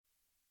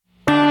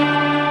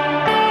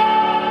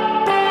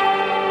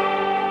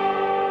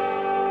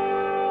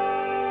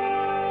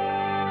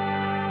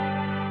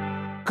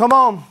Come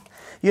on.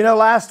 You know,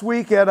 last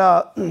week at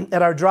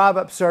our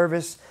drive-up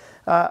service,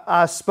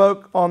 I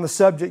spoke on the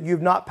subject,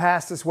 You've Not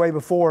Passed This Way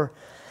Before.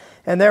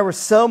 And there was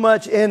so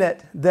much in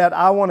it that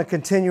I want to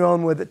continue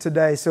on with it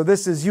today. So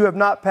this is You Have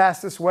Not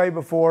Passed This Way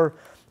Before,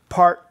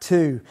 Part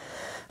 2.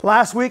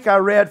 Last week I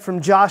read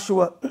from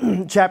Joshua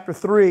chapter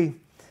 3.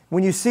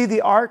 When you see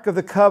the Ark of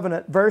the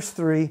Covenant, verse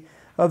 3,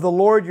 of the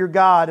Lord your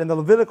God and the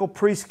Levitical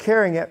priest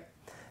carrying it,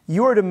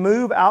 you are to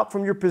move out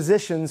from your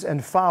positions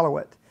and follow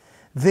it.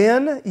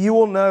 Then you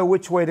will know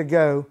which way to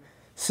go,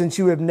 since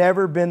you have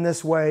never been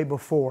this way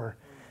before.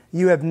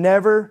 You have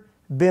never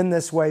been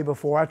this way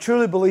before. I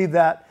truly believe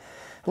that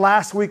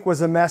last week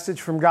was a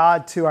message from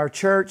God to our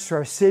church, to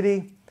our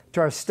city, to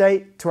our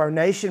state, to our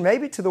nation,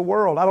 maybe to the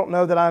world. I don't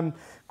know that I'm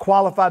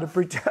qualified to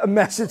preach a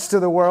message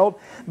to the world,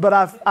 but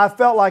I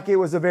felt like it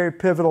was a very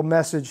pivotal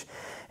message.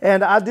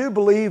 And I do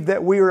believe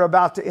that we are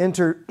about to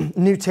enter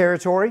new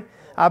territory.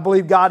 I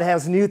believe God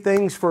has new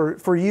things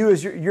for you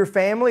as your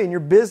family and your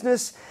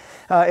business,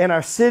 in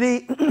our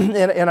city,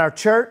 in our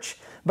church.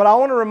 But I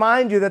want to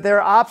remind you that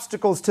there are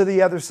obstacles to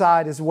the other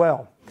side as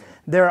well.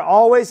 There are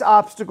always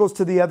obstacles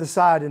to the other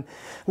side. And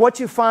what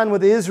you find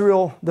with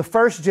Israel, the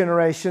first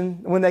generation,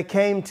 when they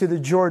came to the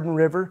Jordan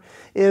River,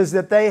 is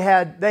that they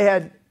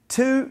had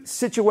two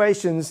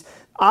situations,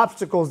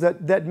 obstacles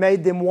that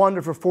made them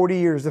wander for 40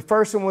 years. The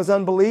first one was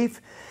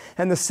unbelief,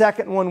 and the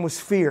second one was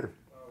fear.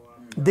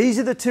 These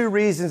are the two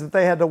reasons that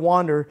they had to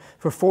wander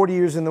for 40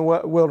 years in the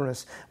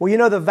wilderness. Well, you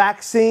know, the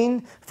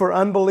vaccine for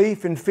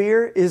unbelief and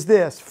fear is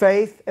this: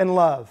 faith and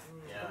love.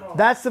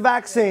 That's the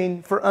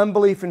vaccine for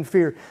unbelief and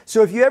fear.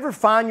 So if you ever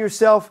find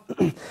yourself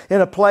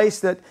in a place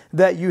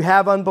that you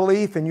have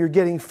unbelief and you're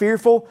getting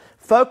fearful,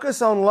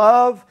 focus on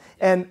love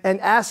and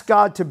ask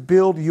God to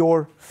build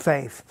your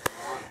faith.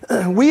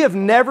 We have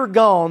never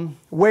gone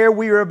where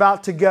we are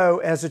about to go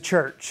as a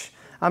church.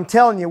 I'm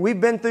telling you,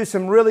 we've been through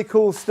some really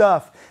cool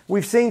stuff.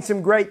 We've seen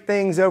some great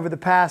things over the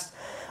past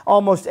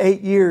almost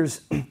 8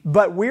 years,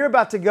 but we're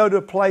about to go to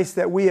a place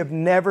that we have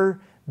never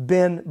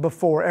been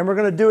before, and we're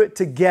going to do it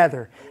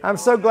together. I'm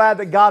so glad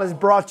that God has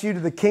brought you to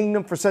the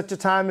kingdom for such a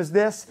time as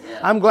this.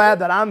 I'm glad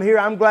that I'm here.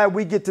 I'm glad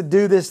we get to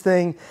do this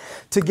thing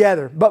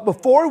together. But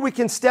before we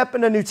can step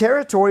into new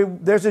territory,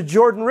 there's a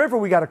Jordan River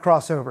we got to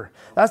cross over.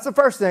 That's the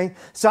first thing.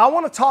 So I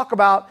want to talk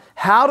about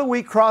how do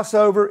we cross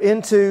over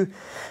into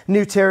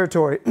new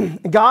territory.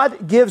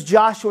 God gives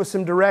Joshua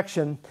some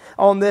direction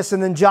on this,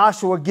 and then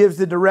Joshua gives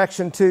the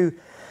direction to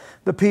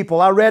the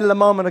people. I read it a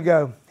moment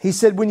ago. He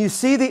said, when you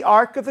see the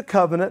Ark of the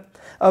Covenant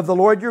of the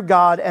Lord your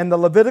God and the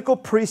Levitical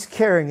priest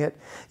carrying it,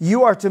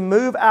 you are to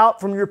move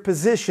out from your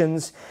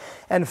positions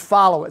and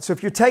follow it. So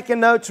if you're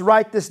taking notes,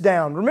 write this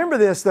down. Remember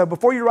this, though,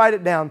 before you write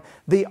it down.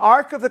 The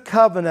Ark of the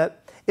Covenant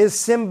is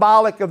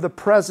symbolic of the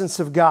presence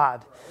of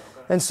God.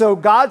 And so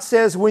God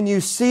says when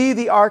you see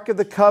the Ark of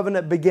the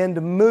Covenant begin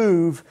to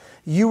move,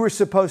 you were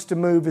supposed to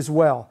move as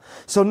well.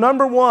 So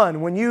number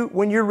one, when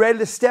you're ready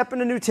to step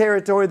into new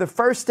territory, the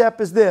first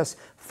step is this: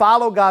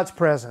 follow God's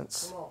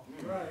presence.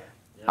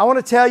 I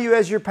want to tell you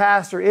as your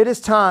pastor, it is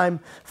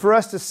time for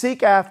us to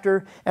seek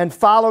after and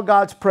follow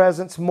God's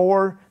presence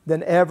more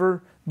than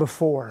ever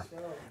before.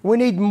 We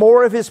need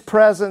more of His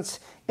presence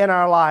in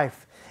our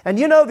life. And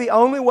you know, the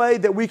only way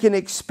that we can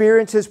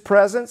experience His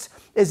presence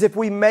is if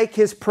we make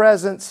His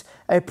presence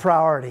a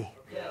priority.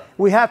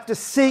 We have to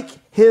seek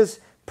His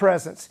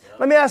presence.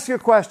 Let me ask you a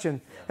question.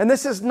 And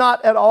this is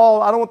not at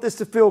all, I don't want this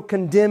to feel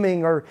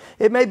condemning, or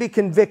it may be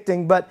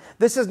convicting, but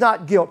this is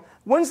not guilt.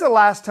 When's the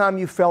last time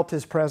you felt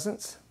His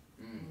presence?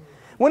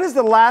 When is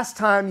the last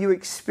time you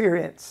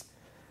experienced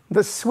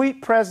the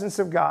sweet presence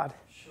of God?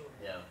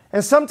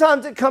 And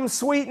sometimes it comes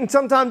sweet and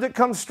sometimes it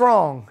comes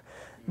strong.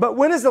 But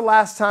when is the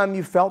last time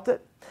you felt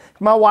it?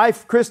 My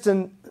wife,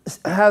 Kristen,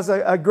 has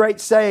a great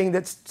saying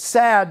that's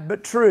sad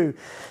but true.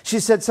 She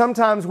said,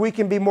 sometimes we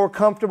can be more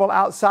comfortable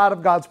outside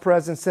of God's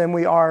presence than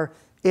we are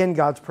in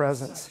God's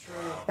presence.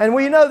 And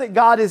we know that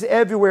God is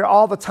everywhere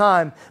all the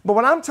time. But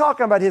when I'm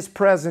talking about His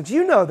presence,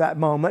 you know that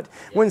moment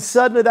when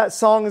suddenly that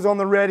song is on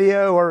the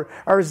radio,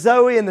 or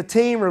Zoe and the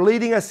team are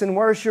leading us in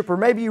worship, or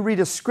maybe you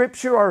read a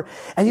scripture,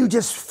 and you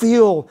just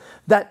feel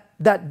that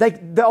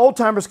the old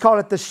timers called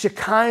it the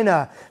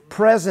Shekinah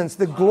presence,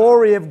 the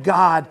glory of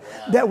God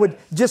that would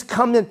just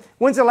come in.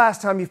 When's the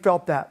last time you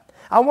felt that?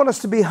 I want us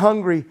to be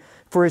hungry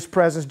for His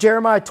presence.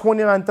 Jeremiah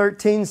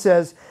 29:13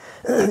 says,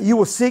 you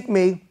will seek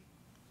me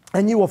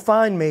and you will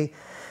find me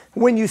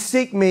when you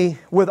seek me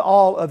with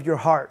all of your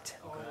heart.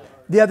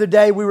 The other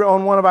day we were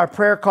on one of our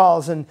prayer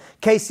calls, and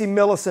Casey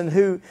Millison,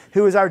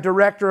 who is our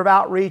director of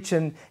outreach,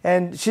 and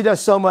she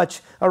does so much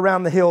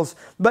around the hills.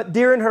 But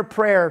during her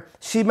prayer,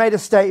 she made a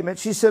statement.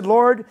 She said,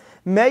 Lord,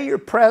 may your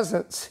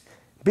presence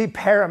be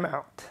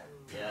paramount.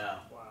 Yeah.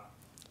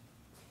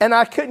 And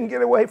I couldn't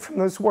get away from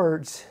those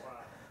words.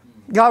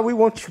 God, we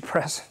want your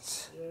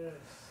presence.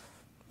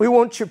 We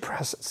want your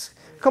presence.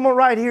 Come on,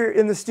 right here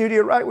in the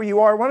studio, right where you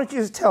are. Why don't you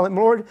just tell Him,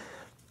 Lord,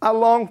 I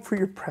long for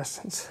your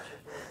presence.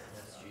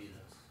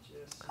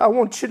 I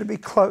want you to be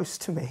close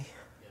to me.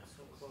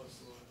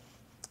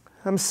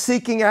 I'm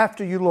seeking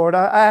after you, Lord.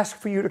 I ask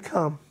for you to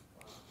come.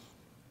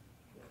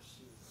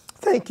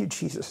 Thank you,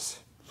 Jesus.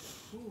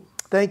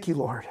 Thank you,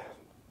 Lord.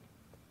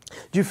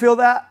 Did you feel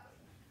that?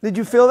 Did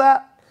you feel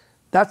that?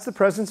 That's the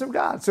presence of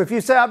God. So if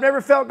you say, I've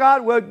never felt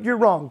God, well, you're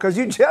wrong, because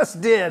you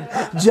just did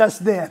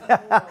just then.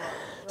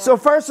 So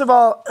first of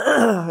all,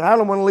 I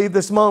don't want to leave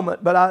this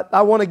moment, but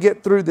I want to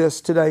get through this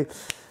today.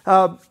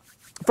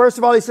 First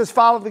of all, he says,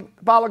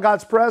 follow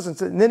God's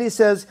presence. And then he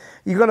says,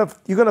 you're going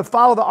to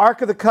follow the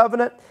Ark of the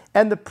Covenant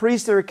and the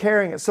priests that are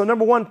carrying it. So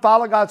number one,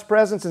 follow God's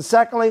presence. And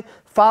secondly,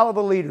 follow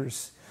the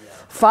leaders. Yeah.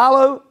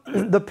 Follow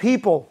the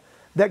people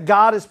that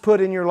God has put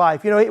in your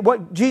life. You know,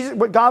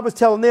 what God was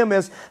telling them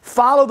is,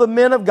 follow the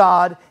men of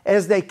God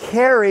as they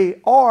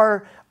carry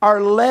or are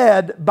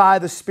led by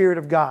the Spirit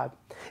of God.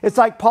 It's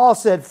like Paul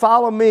said,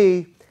 follow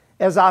me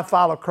as I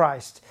follow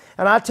Christ.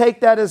 And I take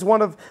that as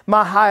one of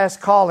my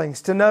highest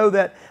callings, to know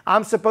that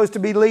I'm supposed to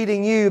be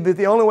leading you, but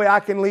the only way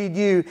I can lead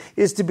you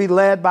is to be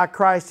led by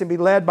Christ and be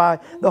led by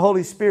the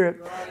Holy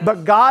Spirit.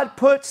 But God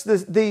puts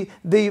the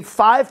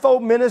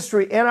fivefold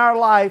ministry in our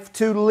life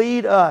to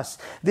lead us.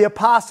 The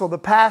apostle, the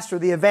pastor,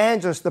 the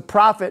evangelist, the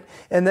prophet,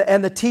 and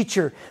the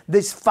teacher.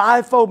 This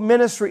fivefold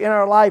ministry in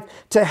our life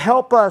to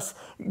help us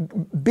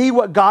be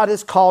what God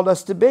has called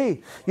us to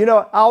be. You know,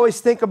 I always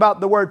think about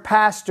the word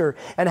pastor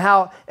and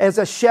how, as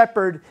a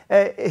shepherd,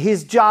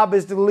 his job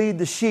is to lead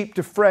the sheep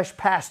to fresh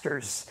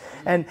pastures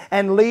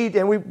and lead.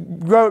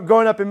 And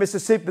growing up in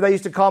Mississippi, they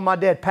used to call my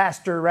dad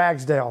Pastor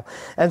Ragsdale.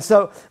 And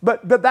so,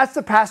 but that's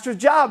the pastor's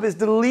job, is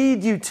to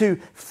lead you to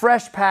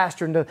fresh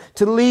pasture and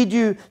to lead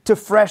you to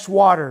fresh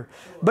water.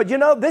 But you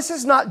know, this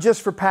is not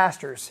just for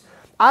pastors.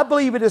 I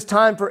believe it is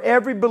time for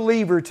every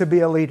believer to be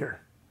a leader.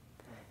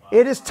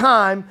 It is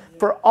time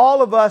for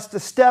all of us to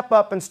step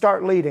up and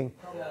start leading.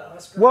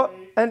 Well,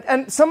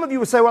 and some of you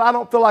would say, well, I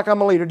don't feel like I'm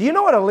a leader. Do you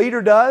know what a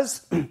leader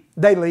does?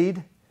 They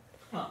lead.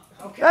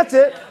 That's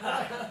it.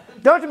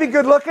 Don't have to be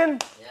good looking.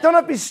 Don't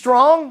have to be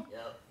strong.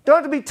 Don't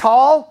have to be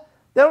tall.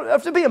 They don't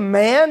have to be a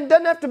man.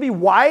 Doesn't have to be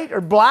white or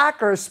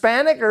black or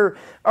Hispanic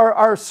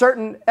or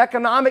certain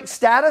economic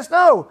status.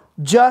 No,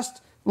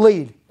 just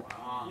lead.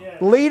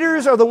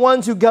 Leaders are the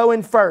ones who go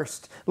in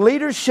first.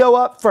 Leaders show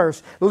up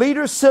first.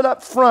 Leaders sit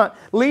up front.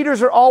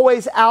 Leaders are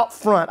always out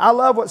front. I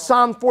love what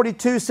Psalm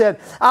 42 said.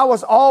 I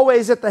was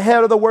always at the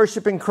head of the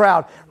worshiping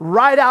crowd,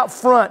 right out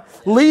front,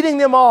 leading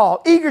them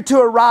all, eager to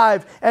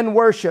arrive and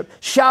worship,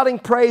 shouting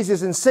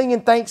praises and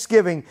singing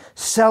thanksgiving,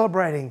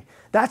 celebrating.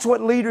 That's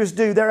what leaders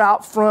do. They're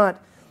out front.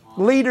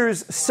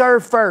 Leaders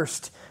serve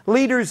first.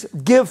 Leaders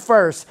give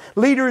first.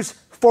 Leaders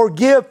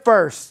forgive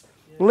first.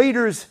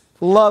 Leaders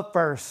love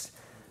first.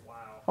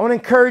 I want to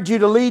encourage you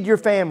to lead your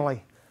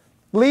family,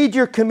 lead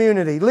your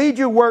community, lead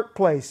your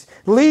workplace,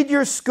 lead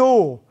your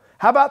school.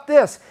 How about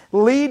this?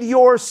 Lead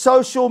your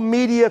social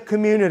media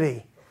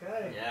community.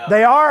 Okay. Yeah.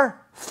 They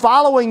are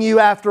following you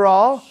after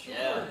all.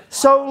 Yeah.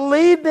 So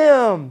lead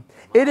them.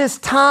 It is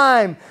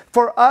time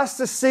for us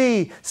to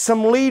see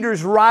some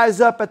leaders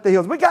rise up at the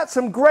hills. We got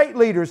some great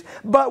leaders,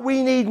 but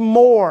we need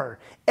more.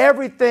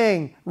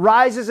 Everything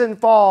rises and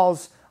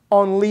falls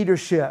on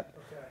leadership.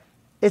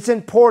 It's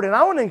important.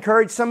 I want to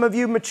encourage some of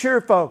you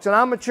mature folks, and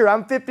I'm mature.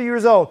 I'm 50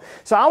 years old.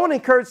 So I want to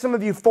encourage some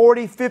of you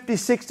 40, 50,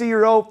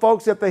 60-year-old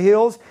folks at the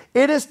hills.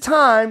 It is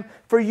time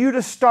for you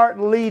to start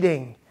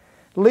leading.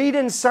 Lead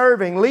in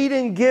serving, lead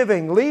in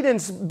giving,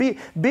 be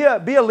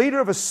a leader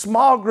of a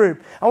small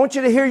group. I want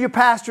you to hear your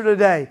pastor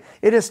today.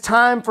 It is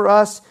time for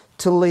us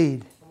to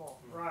lead. Come on.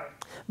 Right.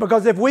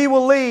 Because if we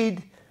will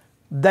lead,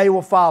 they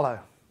will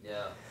follow.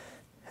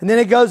 And then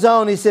it goes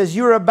on, he says,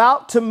 you're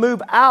about to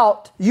move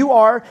out.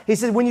 He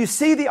says, when you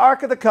see the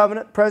Ark of the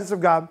Covenant, presence of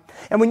God,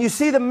 and when you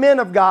see the men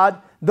of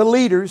God, the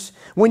leaders,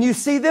 when you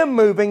see them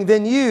moving,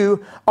 then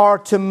you are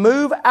to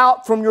move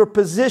out from your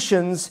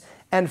positions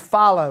and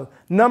follow.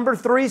 Number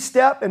 3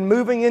 step in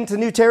moving into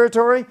new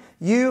territory,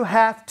 you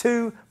have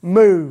to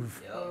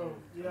move.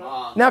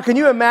 Now, can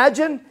you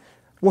imagine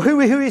who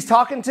he's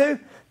talking to?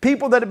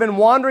 People that have been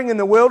wandering in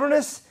the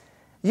wilderness.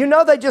 You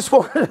know, they just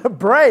wanted a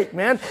break,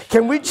 man.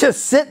 Can we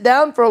just sit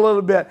down for a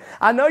little bit?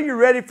 I know you're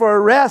ready for a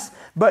rest,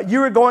 but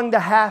you are going to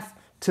have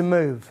to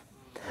move.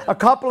 A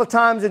couple of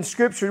times in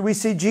Scripture, we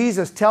see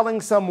Jesus telling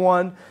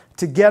someone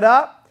to get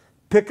up,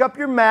 pick up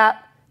your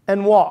mat,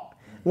 and walk.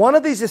 One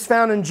of these is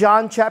found in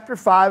John chapter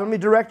 5. Let me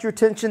direct your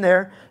attention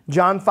there.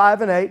 John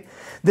 5 and 8.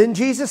 Then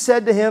Jesus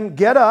said to him,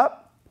 get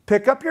up,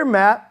 pick up your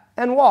mat,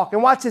 and walk.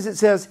 And watch this. It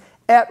says,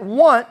 at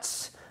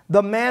once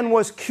the man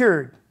was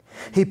cured.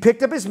 He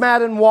picked up his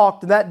mat and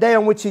walked. That day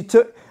on which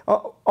the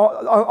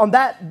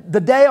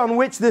day on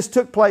which this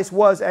took place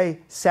was a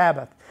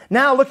Sabbath.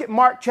 Now look at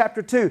Mark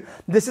chapter 2.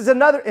 This is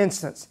another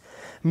instance.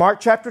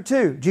 Mark chapter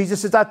 2.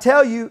 Jesus says, I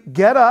tell you,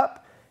 get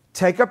up,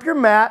 take up your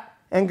mat,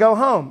 and go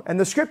home. And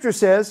the scripture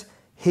says,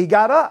 he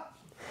got up.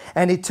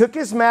 And he took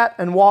his mat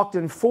and walked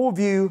in full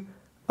view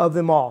of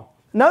them all.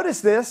 Notice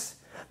this.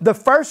 The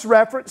first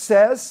reference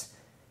says,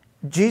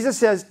 Jesus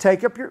says,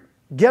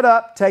 get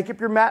up, take up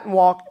your mat and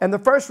walk. And the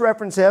first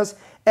reference says,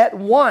 at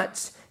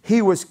once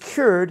he was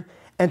cured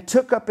and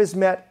took up his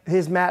mat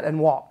and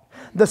walked.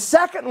 The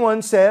second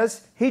one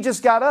says he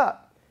just got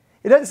up.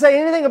 It doesn't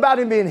say anything about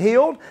him being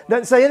healed.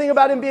 Doesn't say anything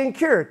about him being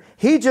cured.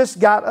 He just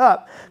got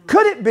up.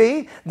 Could it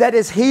be that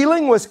his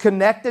healing was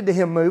connected to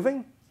him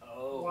moving?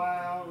 Oh.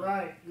 Wow,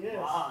 right. Yes.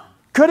 Wow.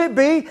 Could it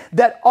be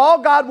that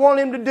all God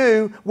wanted him to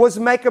do was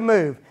make a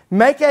move?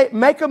 Make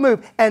a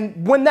move.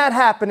 And when that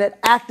happened, it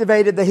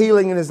activated the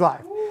healing in his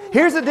life.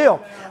 Here's the deal.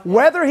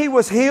 Whether he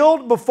was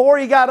healed before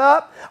he got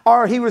up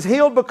or he was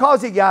healed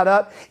because he got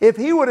up, if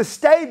he would have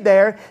stayed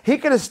there, he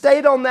could have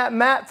stayed on that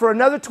mat for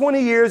another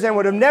 20 years and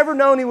would have never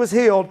known he was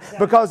healed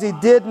because he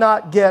did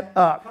not get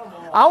up.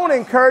 I want to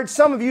encourage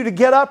some of you to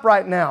get up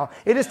right now.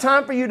 It is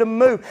time for you to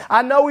move.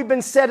 I know we've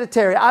been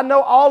sedentary. I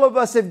know all of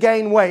us have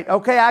gained weight.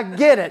 Okay, I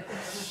get it.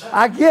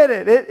 I get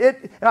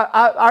it.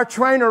 Our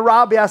trainer,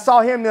 Robbie, I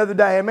saw him the other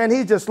day, and man,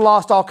 he just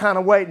lost all kind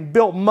of weight and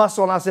built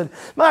muscle. And I said,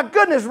 my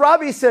goodness,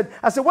 Robbie, I said,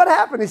 what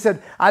happened? He said,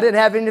 I didn't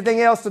have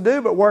anything else to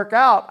do but work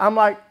out. I'm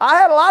like, I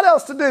had a lot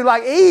else to do,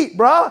 like eat,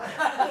 bro.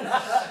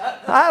 I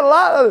had a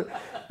lot of...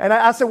 And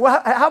I said,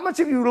 well, how much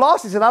have you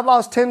lost? He said, I've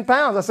lost 10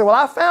 pounds. I said, well,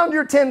 I found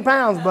your 10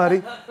 pounds,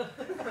 buddy.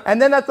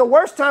 And then at the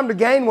worst time to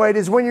gain weight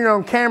is when you're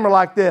on camera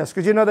like this.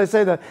 Because you know they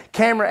say the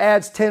camera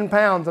adds 10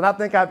 pounds. And I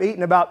think I've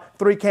eaten about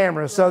 3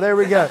 cameras. So there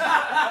we go.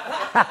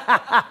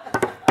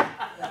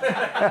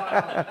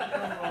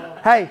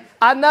 Hey,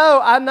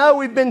 I know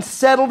we've been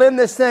settled in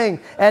this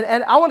thing.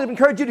 And I want to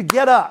encourage you to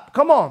get up.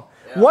 Come on.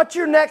 Yeah. What's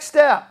your next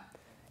step?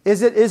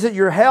 Is it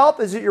your health?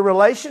 Is it your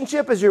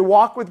relationship? Is it your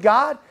walk with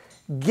God?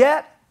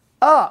 Get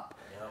up.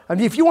 And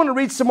if you want to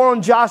read some more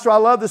on Joshua, I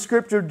love the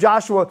scripture.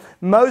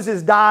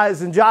 Moses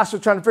dies and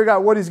Joshua's trying to figure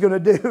out what he's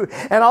going to do.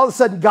 And all of a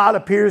sudden God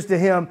appears to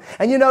him.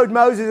 And you know,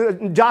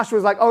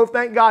 Joshua's like, oh,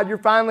 thank God you're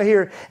finally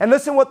here. And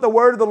listen what the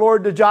word of the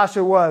Lord to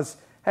Joshua was.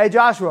 Hey,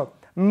 Joshua,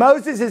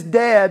 Moses is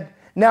dead.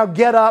 Now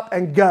get up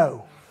and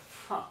go.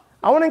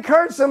 I want to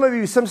encourage some of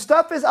you. Some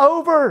stuff is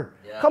over.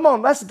 Yeah. Come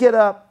on, let's get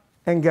up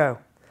and go.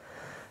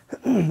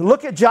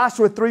 Look at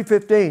Joshua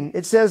 3:15.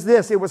 It says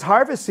this, it was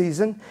harvest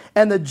season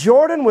and the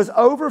Jordan was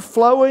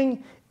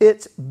overflowing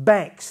its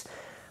banks.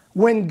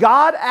 When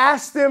God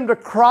asked them to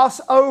cross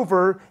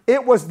over,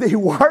 it was the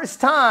worst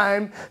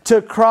time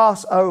to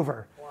cross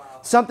over. Wow.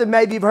 Something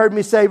maybe you've heard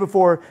me say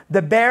before,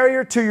 the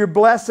barrier to your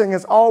blessing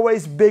is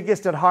always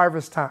biggest at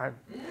harvest time.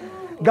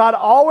 God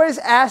always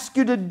asks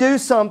you to do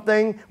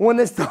something when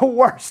it's the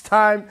worst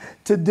time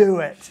to do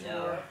it.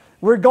 Yeah.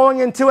 We're going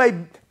into a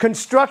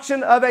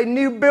construction of a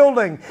new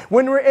building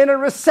when we're in a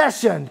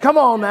recession. Come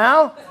on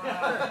now.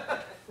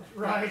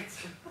 Right.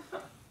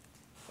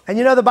 And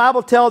you know the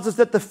Bible tells us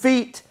that the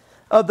feet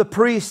of the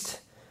priest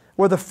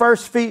were the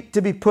first feet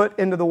to be put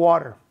into the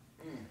water.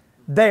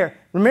 There.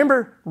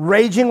 Remember,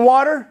 raging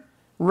water?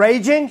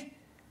 Raging.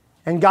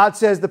 And God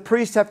says the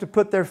priests have to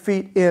put their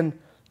feet in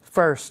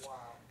first. Wow.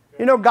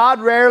 You know,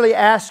 God rarely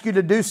asks you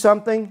to do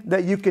something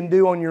that you can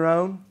do on your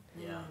own.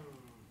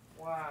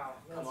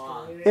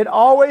 It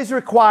always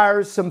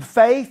requires some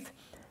faith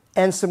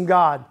and some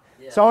God.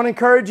 Yeah. So I want to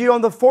encourage you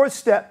on the 4th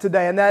step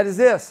today, and that is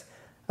this,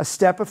 a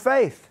step of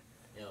faith.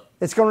 Yeah.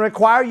 It's going to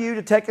require you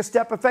to take a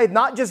step of faith.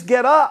 Not just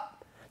get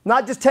up,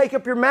 not just take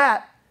up your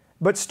mat,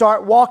 but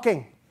start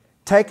walking.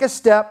 Take a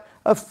step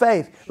of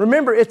faith.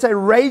 Remember, it's a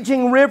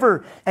raging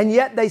river, and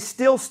yet they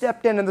still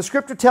stepped in. And the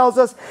scripture tells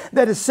us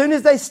that as soon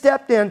as they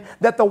stepped in,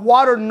 that the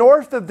water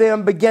north of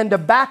them began to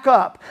back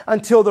up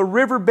until the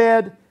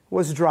riverbed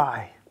was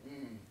dry.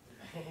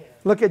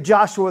 Look at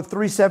Joshua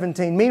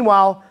 3:17.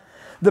 Meanwhile,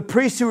 the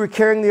priests who were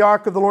carrying the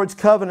ark of the Lord's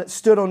covenant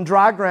stood on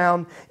dry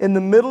ground in the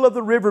middle of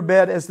the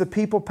riverbed as the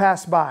people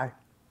passed by.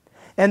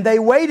 And they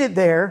waited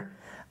there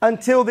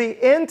until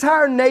the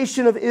entire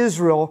nation of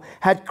Israel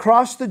had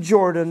crossed the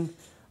Jordan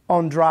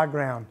on dry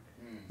ground.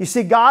 You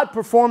see, God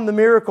performed the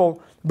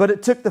miracle, but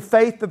it took the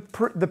faith of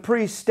the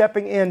priest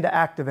stepping in to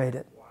activate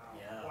it. Wow.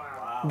 Yeah.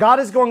 Wow. God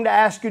is going to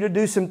ask you to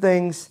do some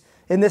things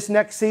in this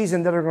next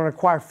season that are going to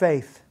require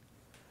faith.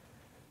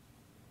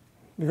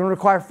 They're going to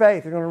require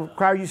faith. They're going to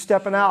require you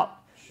stepping out.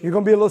 You're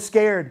going to be a little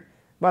scared.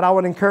 But I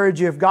would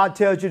encourage you, if God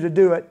tells you to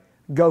do it,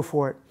 go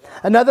for it.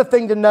 Another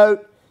thing to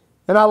note,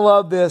 and I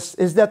love this,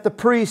 is that the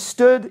priest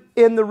stood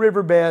in the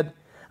riverbed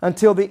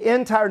until the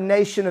entire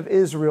nation of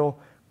Israel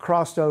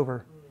crossed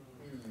over.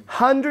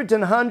 Hundreds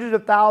and hundreds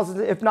of thousands,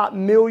 if not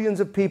millions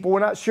of people.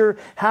 We're not sure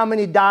how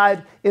many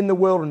died in the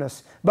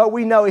wilderness. But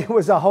we know it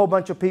was a whole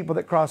bunch of people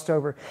that crossed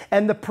over.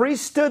 And the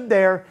priest stood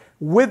there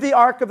with the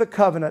Ark of the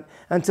Covenant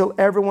until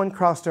everyone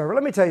crossed over.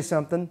 Let me tell you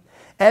something.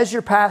 As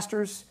your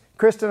pastors,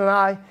 Kristen and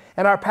I,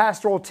 and our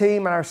pastoral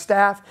team and our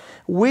staff,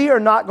 we are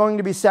not going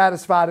to be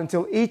satisfied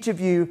until each of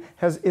you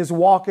is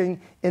walking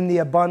in the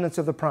abundance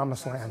of the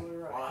promised land.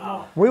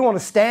 Wow. We want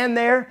to stand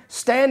there,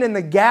 stand in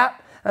the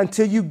gap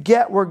until you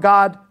get where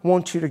God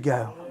wants you to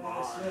go.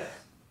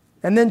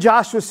 And then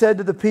Joshua said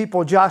to the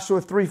people,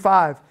 Joshua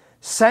 3:5,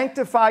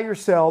 sanctify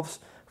yourselves,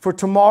 for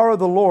tomorrow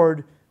the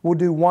Lord will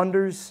do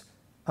wonders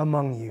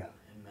among you.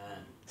 Amen.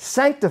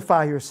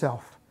 Sanctify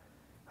yourself.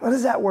 What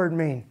does that word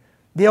mean?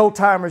 The old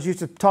timers used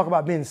to talk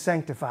about being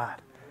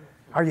sanctified.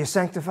 Are you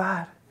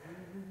sanctified?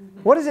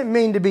 What does it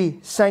mean to be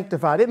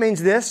sanctified? It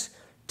means this,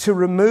 to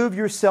remove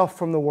yourself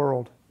from the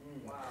world.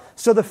 Wow.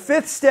 So the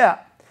fifth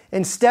step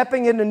in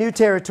stepping into new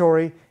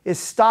territory is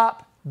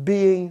stop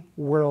being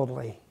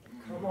worldly.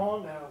 Come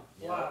on now.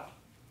 Wow.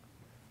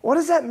 What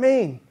does that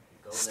mean?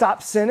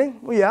 Stop sinning?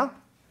 Well, yeah.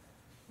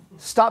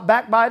 Stop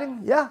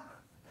backbiting? Yeah.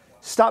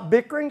 Stop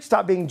bickering?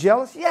 Stop being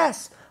jealous?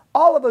 Yes.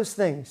 All of those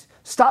things.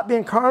 Stop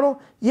being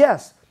carnal?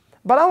 Yes.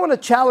 But I want to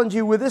challenge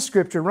you with this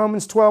scripture,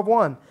 Romans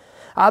 12:1.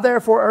 I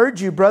therefore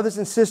urge you, brothers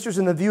and sisters,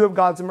 in the view of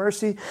God's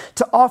mercy,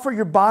 to offer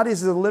your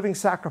bodies as a living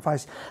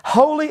sacrifice,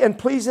 holy and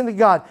pleasing to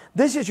God.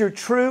 This is your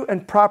true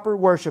and proper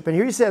worship. And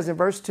here he says in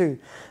verse 2,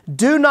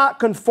 do not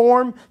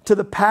conform to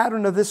the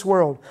pattern of this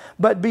world,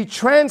 but be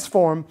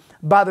transformed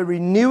by the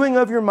renewing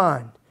of your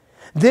mind.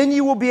 Then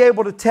you will be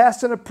able to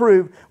test and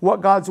approve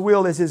what God's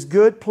will is, His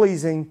good,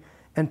 pleasing,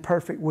 and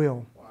perfect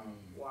will.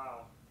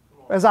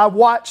 As I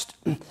watched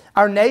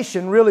our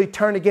nation really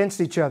turn against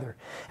each other,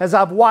 as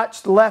I've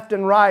watched left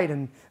and right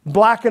and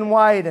black and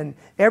white and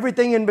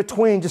everything in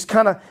between just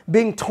kind of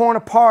being torn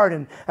apart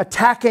and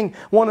attacking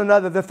one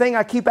another, the thing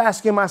I keep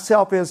asking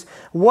myself is,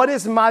 what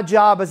is my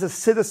job as a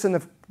citizen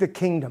of the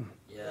kingdom?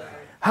 Yeah.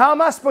 How am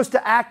I supposed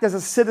to act as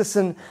a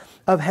citizen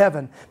of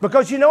heaven?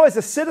 Because you know, as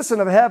a citizen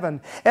of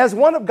heaven, as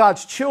one of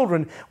God's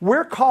children,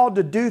 we're called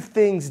to do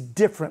things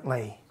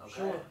differently. Okay.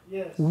 Sure.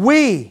 Yes.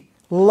 We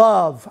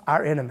love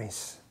our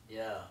enemies.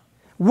 Yeah.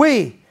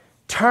 We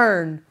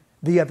turn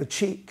the other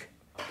cheek.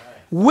 Okay.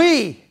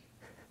 We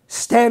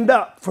stand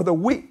up for the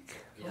weak.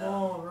 Come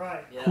on,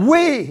 right. Yeah.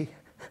 We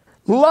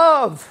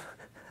love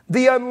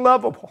the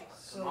unlovable.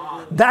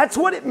 So That's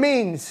what it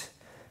means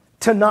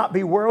to not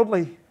be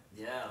worldly.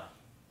 Yeah.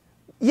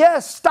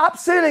 Yes, stop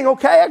sinning,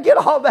 okay? I get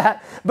all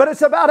that. But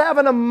it's about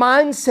having a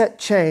mindset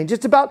change.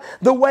 It's about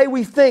the way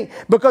we think.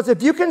 Because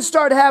if you can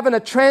start having a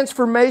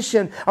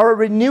transformation or a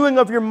renewing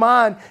of your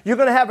mind, you're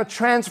going to have a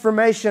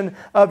transformation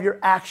of your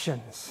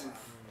actions.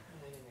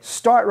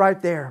 Start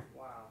right there.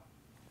 wow.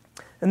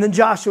 And then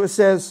Joshua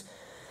says,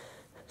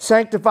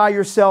 sanctify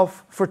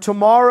yourself, for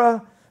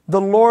tomorrow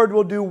the Lord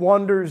will do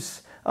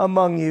wonders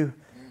among you.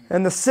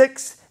 And the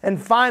sixth and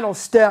final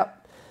step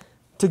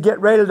to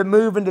get ready to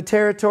move into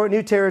territory,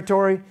 new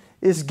territory,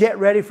 is get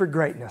ready for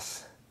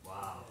greatness.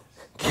 Wow.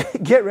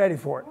 Get ready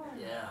for it.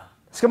 Yeah.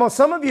 So come on,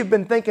 some of you have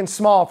been thinking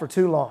small for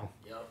too long.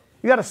 Yep.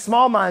 You got a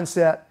small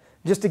mindset,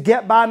 just a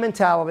get by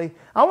mentality.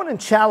 I want to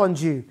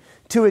challenge you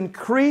to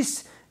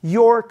increase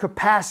your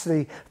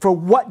capacity for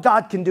what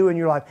God can do in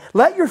your life.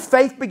 Let your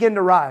faith begin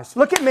to rise.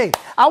 Look at me.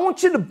 I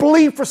want you to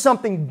believe for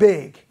something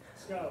big.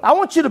 I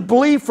want you to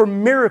believe for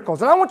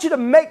miracles, and I want you to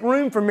make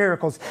room for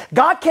miracles.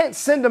 God can't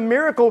send a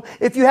miracle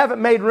if you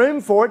haven't made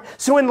room for it.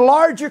 So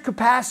enlarge your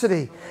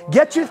capacity.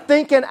 Get your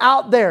thinking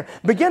out there.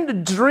 Begin to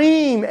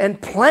dream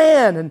and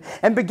plan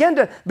and begin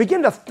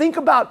to think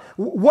about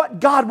what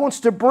God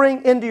wants to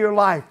bring into your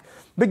life.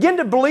 Begin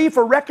to believe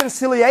for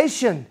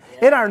reconciliation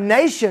in our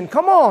nation.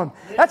 Come on.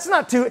 That's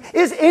not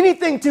is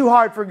anything too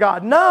hard for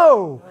God?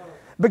 No.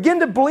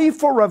 Begin to believe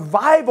for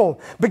revival.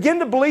 Begin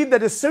to believe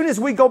that as soon as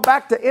we go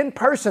back to in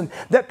person,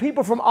 that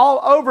people from all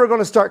over are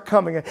going to start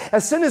coming.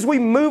 As soon as we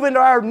move into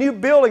our new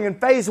building in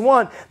phase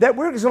 1, that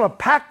we're just going to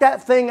pack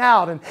that thing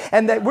out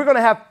and that we're going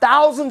to have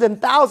thousands and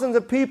thousands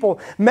of people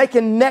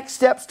making next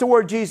steps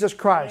toward Jesus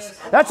Christ.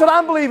 That's what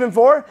I'm believing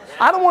for.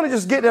 I don't want to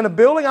just get in a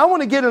building. I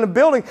want to get in a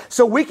building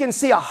so we can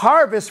see a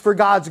harvest for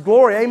God's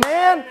glory.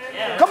 Amen?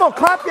 Come on,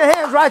 clap your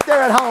hands right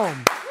there at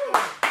home.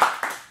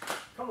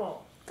 Come on.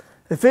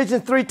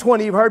 Ephesians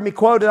 3:20, you've heard me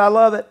quote it, I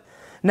love it.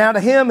 Now to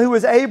Him who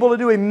is able to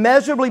do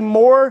immeasurably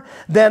more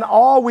than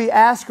all we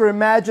ask or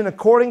imagine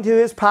according to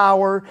His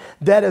power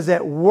that is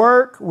at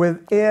work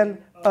within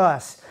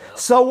us.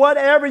 So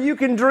whatever you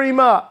can dream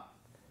up,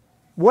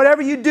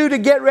 whatever you do to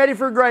get ready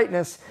for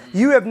greatness,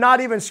 you have not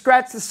even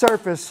scratched the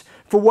surface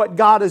for what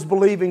God is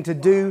believing to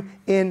do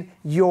in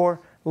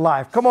your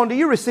life. Come on, do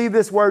you receive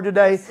this word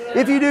today?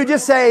 If you do,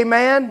 just say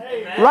amen.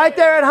 Amen. Right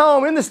there at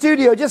home in the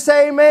studio, just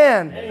say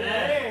amen.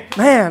 Amen.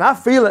 Man, I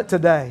feel it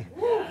today.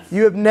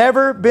 You have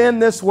never been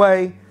this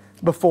way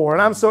before.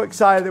 And I'm so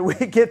excited that we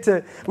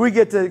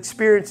get to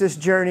experience this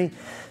journey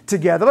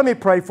together. Let me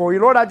pray for you.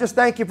 Lord, I just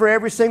thank you for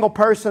every single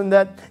person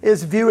that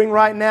is viewing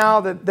right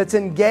now, that's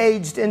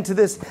engaged into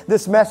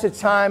this message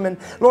time. And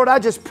Lord, I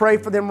just pray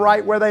for them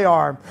right where they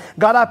are.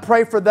 God, I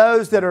pray for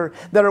those that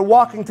are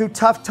walking through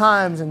tough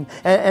times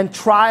and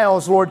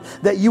trials, Lord,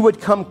 that you would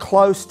come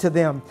close to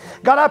them.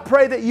 God, I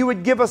pray that you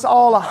would give us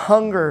all a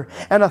hunger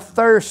and a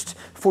thirst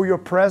for your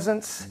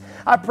presence.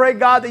 I pray,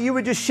 God, that you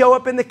would just show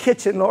up in the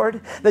kitchen,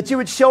 Lord, that you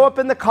would show up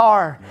in the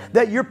car,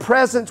 that your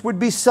presence would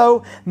be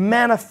so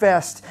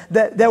manifest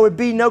that there would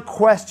be no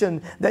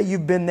question that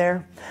you've been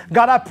there.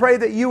 God, I pray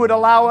that you would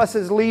allow us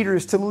as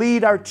leaders to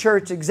lead our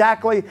church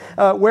exactly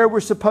where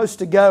we're supposed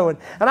to go. And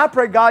I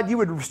pray, God, you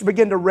would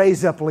begin to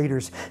raise up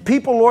leaders.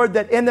 People, Lord,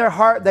 that in their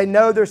heart they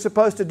know they're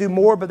supposed to do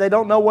more, but they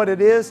don't know what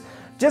it is.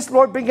 just,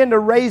 Lord, begin to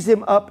raise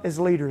them up as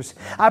leaders.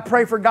 I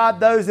pray for, God,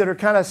 those that are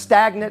kind of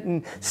stagnant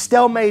and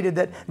stalemated,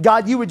 that,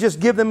 God, you would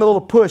just give them a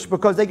little push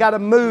because they got to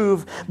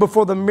move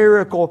before the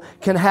miracle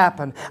can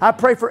happen. I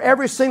pray for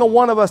every single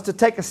one of us to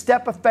take a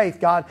step of faith,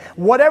 God.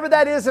 Whatever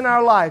that is in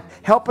our life,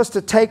 help us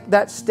to take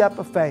that step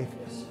of faith.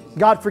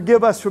 God,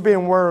 forgive us for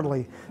being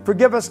worldly.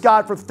 Forgive us,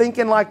 God, for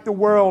thinking like the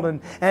world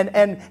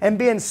and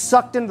being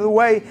sucked into the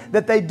way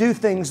that they do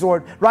things,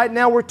 Lord. Right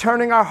now we're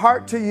turning our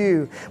heart to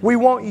you. We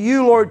want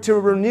you, Lord, to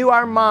renew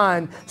our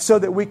mind so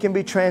that we can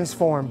be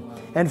transformed.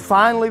 And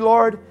finally,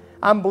 Lord,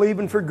 I'm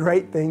believing for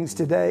great things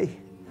today.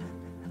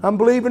 I'm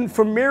believing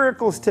for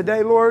miracles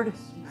today, Lord.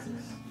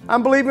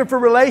 I'm believing for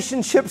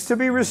relationships to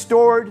be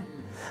restored.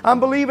 I'm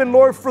believing,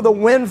 Lord, for the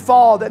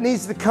windfall that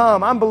needs to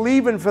come. I'm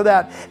believing for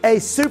that. A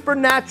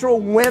supernatural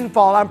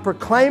windfall. I'm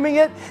proclaiming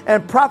it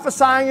and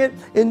prophesying it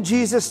in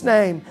Jesus'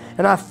 name.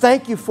 And I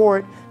thank you for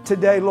it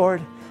today,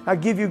 Lord. I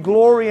give you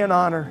glory and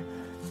honor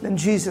in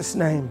Jesus'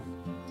 name.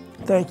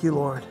 Thank you,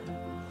 Lord.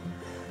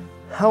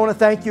 I want to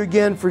thank you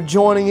again for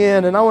joining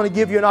in. And I want to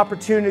give you an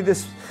opportunity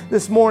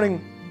this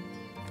morning,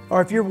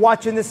 or if you're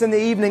watching this in the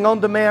evening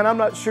on demand, I'm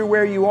not sure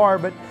where you are,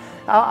 but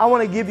I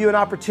want to give you an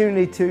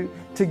opportunity to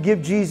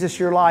give Jesus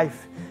your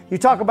life. You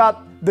talk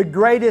about the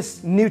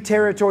greatest new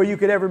territory you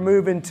could ever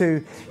move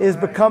into is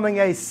becoming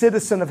a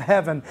citizen of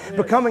heaven,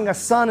 becoming a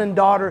son and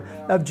daughter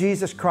of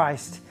Jesus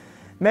Christ.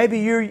 Maybe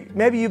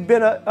you've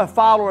been a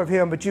follower of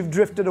Him, but you've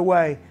drifted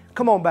away.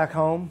 Come on back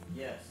home.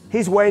 Yes.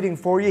 He's waiting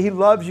for you. He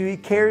loves you. He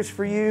cares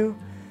for you.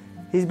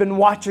 He's been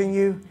watching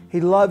you.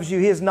 He loves you.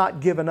 He has not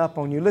given up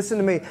on you. Listen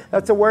to me.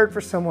 That's a word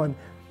for someone.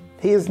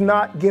 He has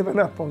not given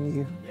up on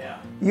you. Yeah.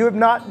 You have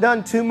not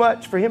done too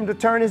much for Him to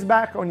turn His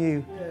back on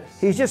you.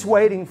 Yes. He's just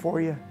waiting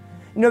for you.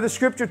 You know, the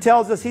Scripture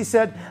tells us, He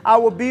said, I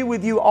will be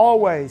with you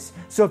always.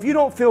 So if you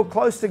don't feel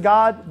close to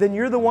God, then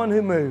you're the one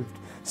who moved.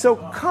 So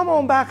come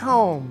on back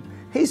home.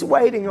 He's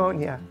waiting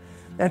on you.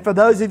 And for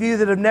those of you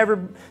that have never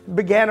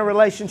began a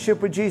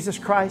relationship with Jesus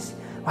Christ,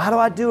 how do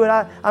I do it?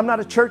 I'm not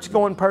a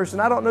church-going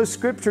person. I don't know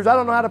Scriptures. I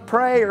don't know how to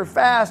pray or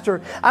fast,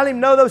 or I don't even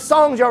know those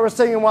songs y'all were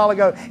singing a while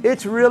ago.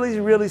 It's really,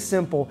 really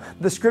simple.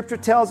 The Scripture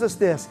tells us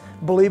this: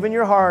 believe in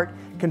your heart,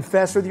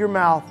 confess with your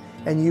mouth,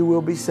 and you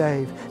will be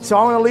saved. So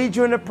I want to lead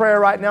you into prayer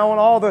right now. I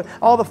want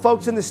all the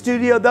folks in the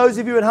studio, those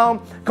of you at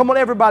home, come on,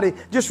 everybody,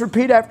 just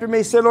repeat after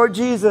me. Say, Lord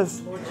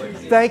Jesus,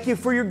 thank you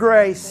for your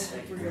grace.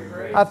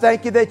 I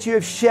thank you that you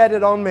have shed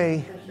it on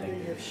me.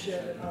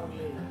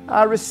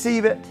 I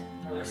receive it.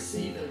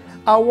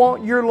 I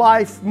want your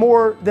life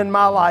more than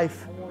my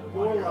life.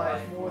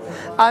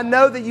 I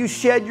know that you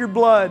shed your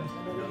blood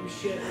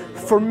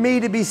for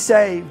me to be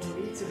saved.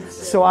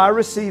 So I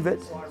receive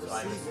it.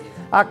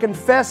 I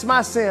confess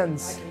my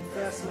sins.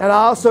 And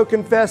I also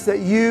confess that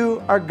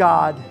you are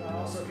God.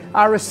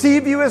 I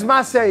receive you as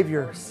my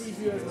Savior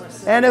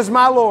and as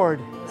my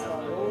Lord.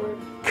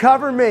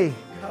 Cover me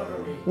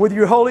with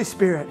your Holy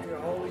Spirit.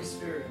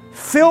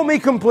 Fill me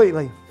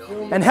completely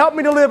and help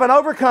me to live an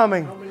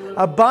overcoming,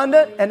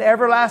 abundant, and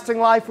everlasting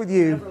life with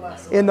you.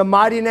 In the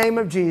mighty name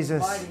of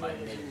Jesus.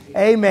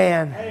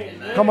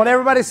 Amen. Come on,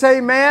 everybody say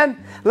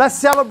amen. Let's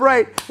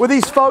celebrate with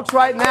these folks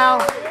right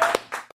now.